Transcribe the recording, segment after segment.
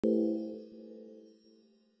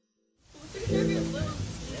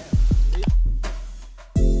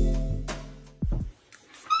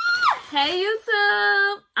Hey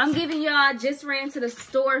YouTube, I'm giving y'all just ran to the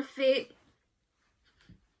store fit.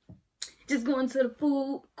 Just going to the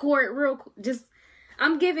food court real quick.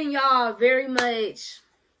 I'm giving y'all very much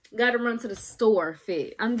gotta run to the store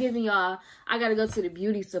fit. I'm giving y'all I gotta go to the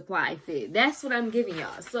beauty supply fit. That's what I'm giving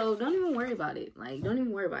y'all. So don't even worry about it. Like, don't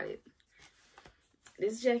even worry about it.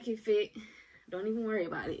 This jacket fit. Don't even worry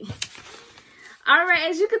about it. All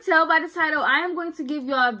right, as you can tell by the title, I am going to give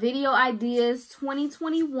y'all video ideas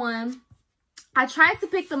 2021. I tried to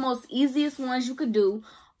pick the most easiest ones you could do,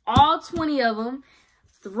 all 20 of them.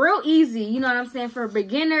 It's real easy, you know what I'm saying, for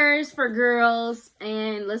beginners, for girls,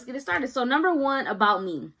 and let's get it started. So number one, about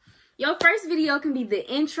me. Your first video can be the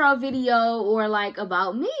intro video or like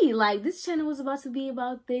about me. Like, this channel was about to be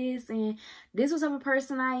about this, and this was the type of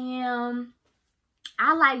person I am.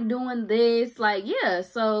 I like doing this, like, yeah,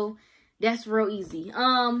 so that's real easy.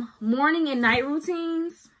 Morning and night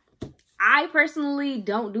routines. I personally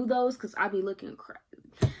don't do those because I be looking crazy.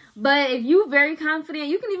 But if you very confident,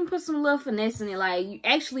 you can even put some little finesse in it. Like, you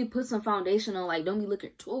actually put some foundation on. Like, don't be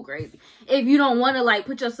looking too crazy. If you don't want to, like,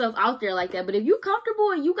 put yourself out there like that. But if you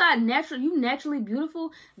comfortable and you naturally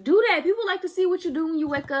beautiful, do that. People like to see what you do when you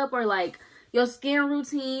wake up, or like your skin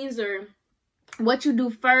routines, or what you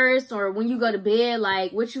do first, or when you go to bed,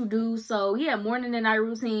 like what you do. So yeah, morning and night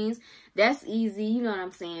routines, that's easy, you know what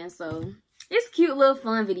I'm saying. So it's cute little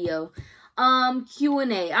fun video.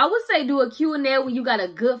 Q&A. I would say do a Q&A when you got a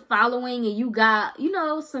good following and you got, you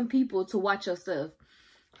know, some people to watch your stuff.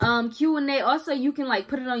 Q&A, also you can like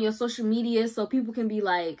put it on your social media so people can be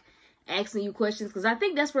like asking you questions, because I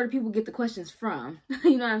think that's where people get the questions from.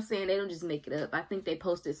 You know what I'm saying? They don't just make it up. I think they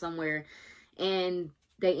post it somewhere and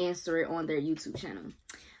they answer it on their YouTube channel.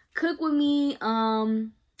 Cook with me.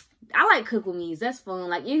 I like cook with me's. That's fun.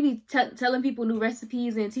 Like, you be telling people new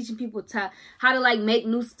recipes and teaching people how to like make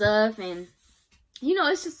new stuff, and you know,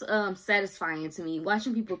 it's just satisfying to me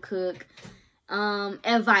watching people cook.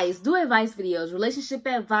 Advice. Do advice videos, relationship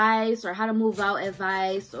advice, or how to move out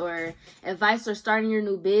advice, or advice or starting your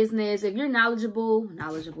new business. If you're knowledgeable.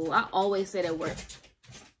 I always say that word.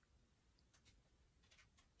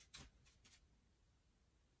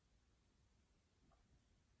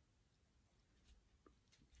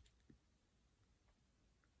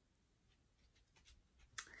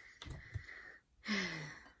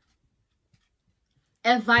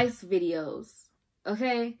 Advice videos,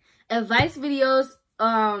 okay? Advice videos,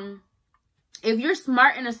 if you're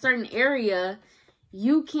smart in a certain area,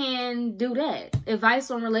 you can do that. Advice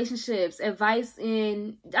on relationships, advice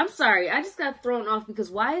in, I'm sorry, I just got thrown off because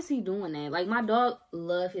why is he doing that? Like, my dog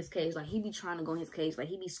love his cage. Like, he be trying to go in his cage, like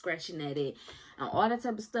he be scratching at it and all that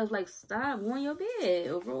type of stuff. Like, stop, go on your bed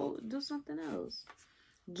or go do something else.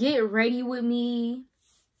 Get ready with me.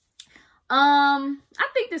 I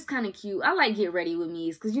think this kind of cute. I like get ready with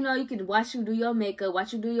me's because, you know, you can watch you do your makeup,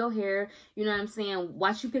 watch you do your hair, you know what I'm saying?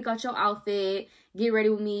 Watch you pick out your outfit, get ready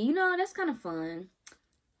with me. You know, that's kind of fun.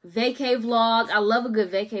 Vacay vlog. I love a good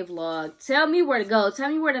vacay vlog. Tell me where to go. Tell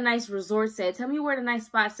me where the nice resort's at. Tell me where the nice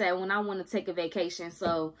spot's at when I want to take a vacation.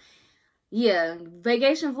 So, yeah,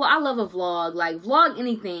 vacation vlog. I love a vlog. Like, vlog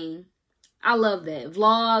anything. I love that.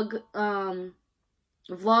 Vlog,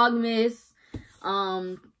 Vlogmas,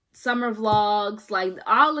 summer vlogs, like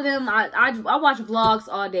all of them. I watch vlogs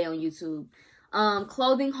all day on YouTube.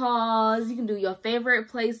 Clothing hauls. You can do your favorite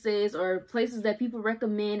places or places that people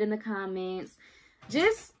recommend in the comments.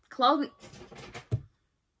 Just clothing.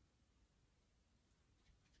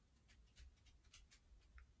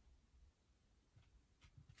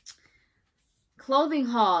 Clothing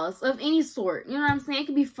hauls of any sort. You know what I'm saying? It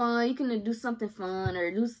can be fun. You can do something fun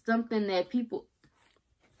or do something that people...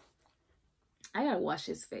 I gotta wash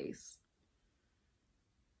his face.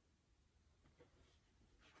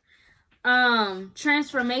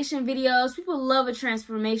 Transformation videos. People love a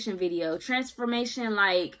transformation video. Transformation,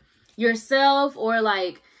 like yourself, or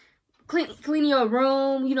like clean your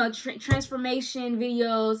room. You know, transformation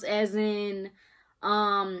videos as in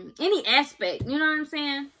any aspect. You know what I'm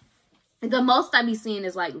saying? The most I be seeing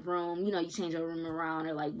is like room. You know, you change your room around,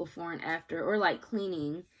 or like before and after, or like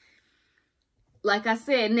cleaning. Like I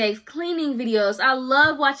said, next, cleaning videos. I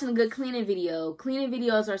love watching a good cleaning video. Cleaning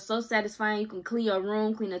videos are so satisfying. You can clean your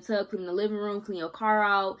room, clean the tub, clean the living room, clean your car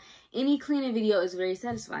out. Any cleaning video is very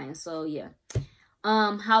satisfying. So, yeah.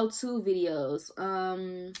 How-to videos.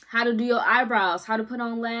 How to do your eyebrows. How to put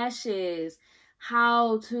on lashes.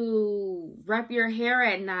 How to wrap your hair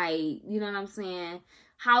at night. You know what I'm saying?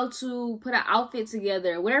 How to put an outfit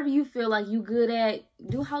together. Whatever you feel like you good at,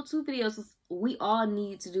 do how-to videos. We all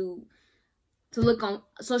need to look on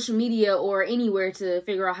social media or anywhere to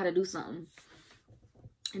figure out how to do something.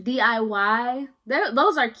 DIY.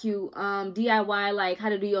 Those are cute. DIY, like how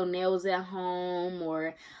to do your nails at home,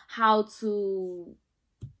 or how to...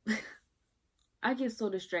 I get so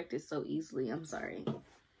distracted so easily. I'm sorry.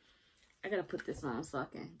 I gotta put this on so I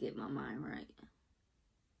can get my mind right.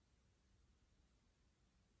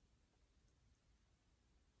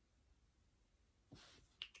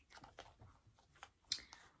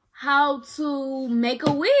 How to make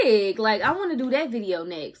a wig. Like, I want to do that video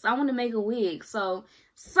next. I want to make a wig. So,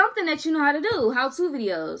 something that you know how to do. How-to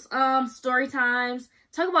videos. Story times.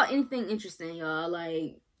 Talk about anything interesting, y'all.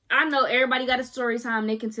 Like, I know everybody got a story time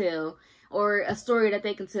they can tell. Or a story that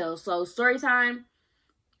they can tell. So, story time.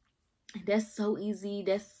 That's so easy.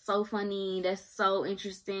 That's so funny. That's so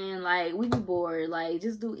interesting. Like, we be bored. Like,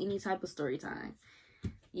 just do any type of story time.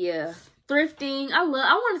 Yeah. Thrifting. I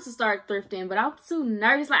wanted to start thrifting, but I'm too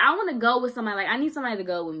nervous. Like, I want to go with somebody. Like, I need somebody to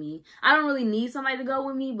go with me. I don't really need somebody to go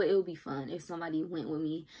with me, but it would be fun if somebody went with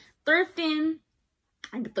me. Thrifting.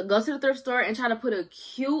 I get to go to the thrift store and try to put a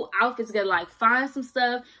cute outfit together. Like, find some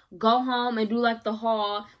stuff, go home and do like the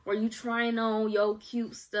haul where you trying on your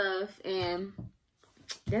cute stuff. And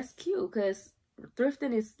that's cute because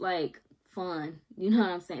thrifting is like fun. You know what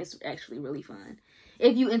I'm saying? It's actually really fun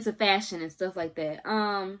if you into fashion and stuff like that.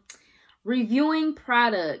 Reviewing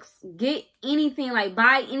products. Get anything, like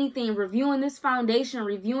buy anything. Reviewing this foundation,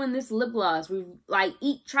 reviewing this lip gloss,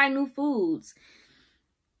 try new foods.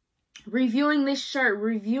 Reviewing this shirt,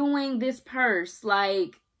 reviewing this purse.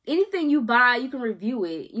 Like, anything you buy, you can review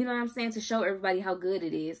it. You know what I'm saying? To show everybody how good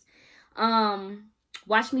it is.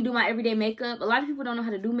 Watch me do my everyday makeup. A lot of people don't know how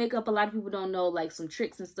to do makeup. A lot of people don't know like some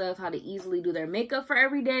tricks and stuff, how to easily do their makeup for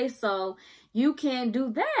every day. So you can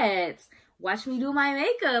do that. Watch me do my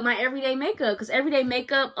makeup, my everyday makeup. Because everyday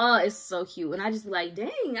makeup, is so cute. And I just be like, dang,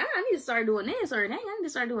 I need to start doing this. Or dang, I need to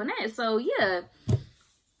start doing that. So yeah.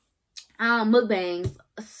 Mukbangs.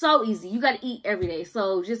 So easy. You got to eat every day.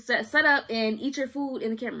 So just set up and eat your food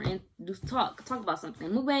in the camera and just talk about something.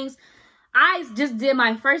 Mukbangs. I just did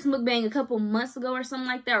my first mukbang a couple months ago or something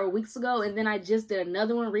like that, or weeks ago, and then I just did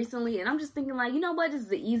another one recently, and I'm just thinking like, you know what, this is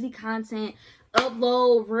the easy content,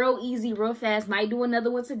 upload real easy, real fast, might do another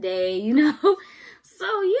one today, you know?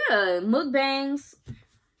 So yeah, mukbangs,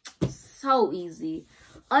 so easy.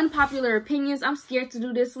 Unpopular opinions, I'm scared to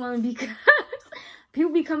do this one because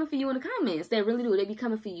people be coming for you in the comments. They really do. They be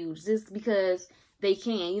coming for you just because they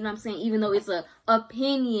can, you know what I'm saying? Even though it's a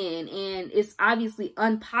opinion and it's obviously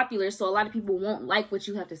unpopular, so a lot of people won't like what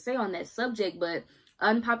you have to say on that subject. But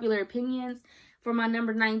unpopular opinions for my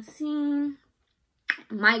number 19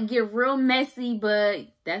 might get real messy, but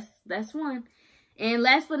that's one. And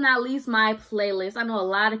last but not least, my playlist. I know a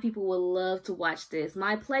lot of people would love to watch this.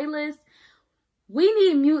 My playlist. We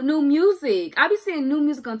need new music. I be seeing new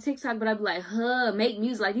music on TikTok, but I be like, make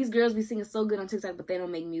music. Like, these girls be singing so good on TikTok, but they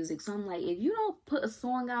don't make music. So I'm like, if you don't put a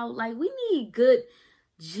song out, like, we need good,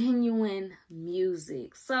 genuine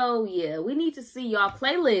music. So, yeah, we need to see y'all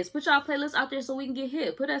playlists. Put y'all playlists out there so we can get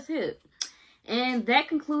hip. Put us hip. And that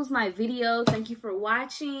concludes my video. Thank you for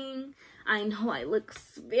watching. I know I look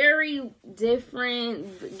very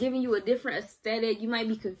different, giving you a different aesthetic. You might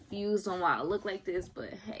be confused on why I look like this,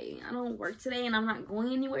 but hey, I don't work today and I'm not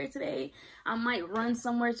going anywhere today. I might run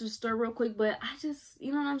somewhere to the store real quick, but I just,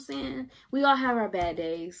 you know what I'm saying? We all have our bad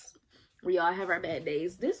days. We all have our bad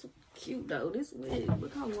days. This cute though, this wig,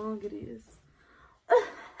 look how long it is.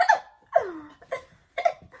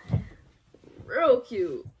 Real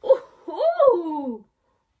cute. Ooh.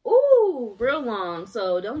 Ooh, real long.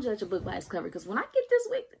 So don't judge a book by its cover, because when I get this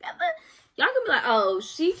wig together, y'all can be like, oh,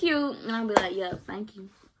 she cute, and I'll be like, yeah, thank you.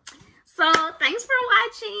 So thanks for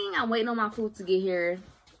watching. I'm waiting on my food to get here,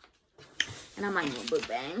 and I might do a book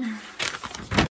bang.